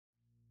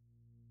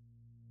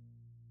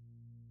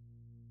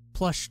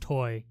Plush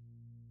Toy.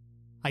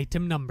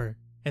 Item Number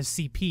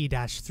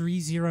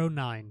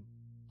SCP-309.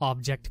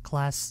 Object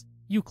Class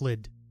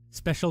Euclid.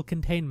 Special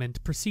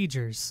Containment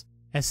Procedures.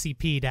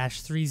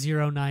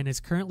 SCP-309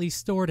 is currently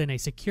stored in a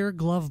secure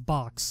glove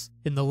box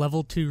in the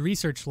Level 2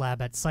 Research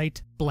Lab at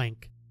Site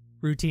Blank.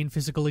 Routine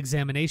physical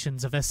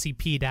examinations of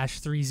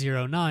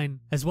SCP-309,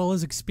 as well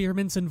as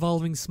experiments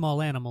involving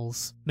small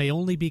animals, may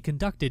only be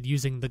conducted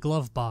using the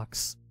glove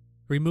box.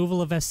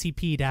 Removal of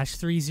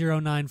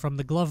SCP-309 from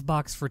the glove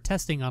box for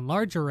testing on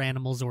larger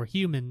animals or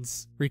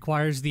humans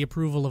requires the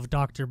approval of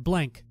Dr.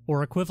 Blank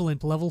or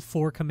equivalent Level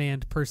 4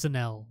 Command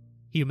personnel.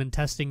 Human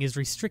testing is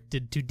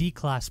restricted to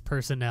D-Class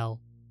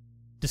personnel.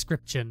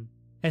 Description: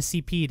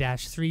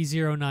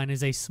 SCP-309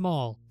 is a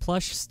small,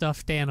 plush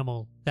stuffed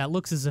animal that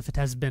looks as if it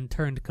has been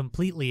turned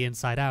completely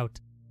inside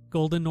out.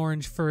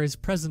 Golden-orange fur is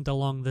present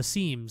along the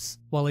seams,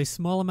 while a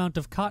small amount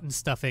of cotton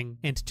stuffing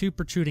and 2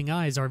 protruding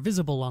eyes are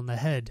visible on the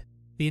head.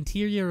 The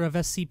interior of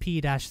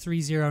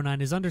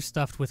SCP-309 is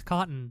understuffed with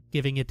cotton,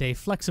 giving it a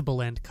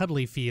flexible and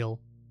cuddly feel.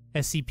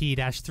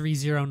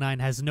 SCP-309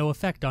 has no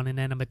effect on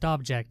inanimate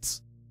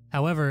objects.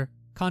 However,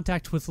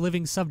 contact with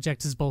living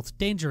subjects is both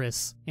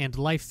dangerous and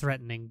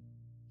life-threatening.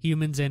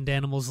 Humans and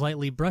animals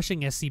lightly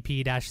brushing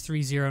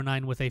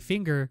SCP-309 with a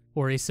finger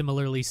or a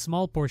similarly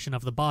small portion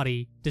of the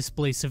body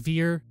display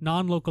severe,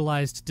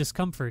 non-localized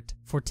discomfort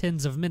for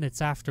tens of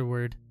minutes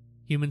afterward.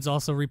 Humans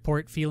also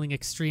report feeling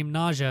extreme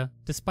nausea,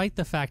 despite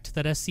the fact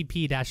that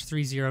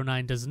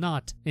SCP-309 does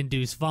not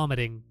induce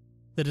vomiting.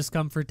 The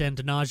discomfort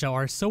and nausea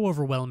are so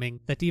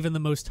overwhelming that even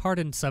the most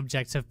hardened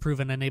subjects have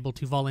proven unable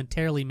to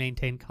voluntarily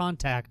maintain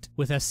contact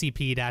with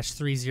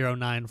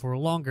SCP-309 for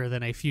longer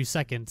than a few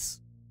seconds.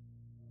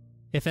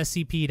 If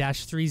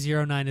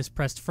SCP-309 is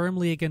pressed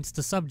firmly against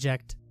a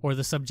subject, or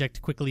the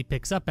subject quickly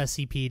picks up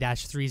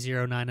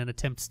SCP-309 and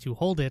attempts to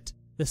hold it,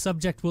 the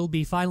subject will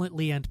be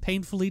violently and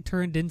painfully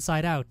turned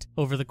inside out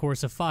over the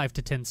course of 5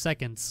 to 10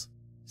 seconds.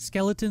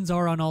 Skeletons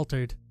are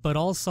unaltered, but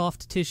all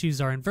soft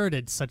tissues are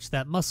inverted such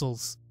that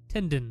muscles,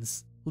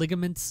 tendons,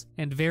 ligaments,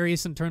 and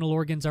various internal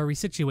organs are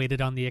resituated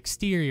on the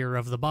exterior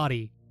of the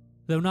body.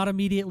 Though not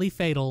immediately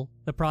fatal,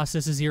 the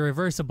process is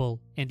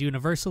irreversible and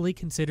universally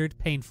considered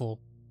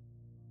painful.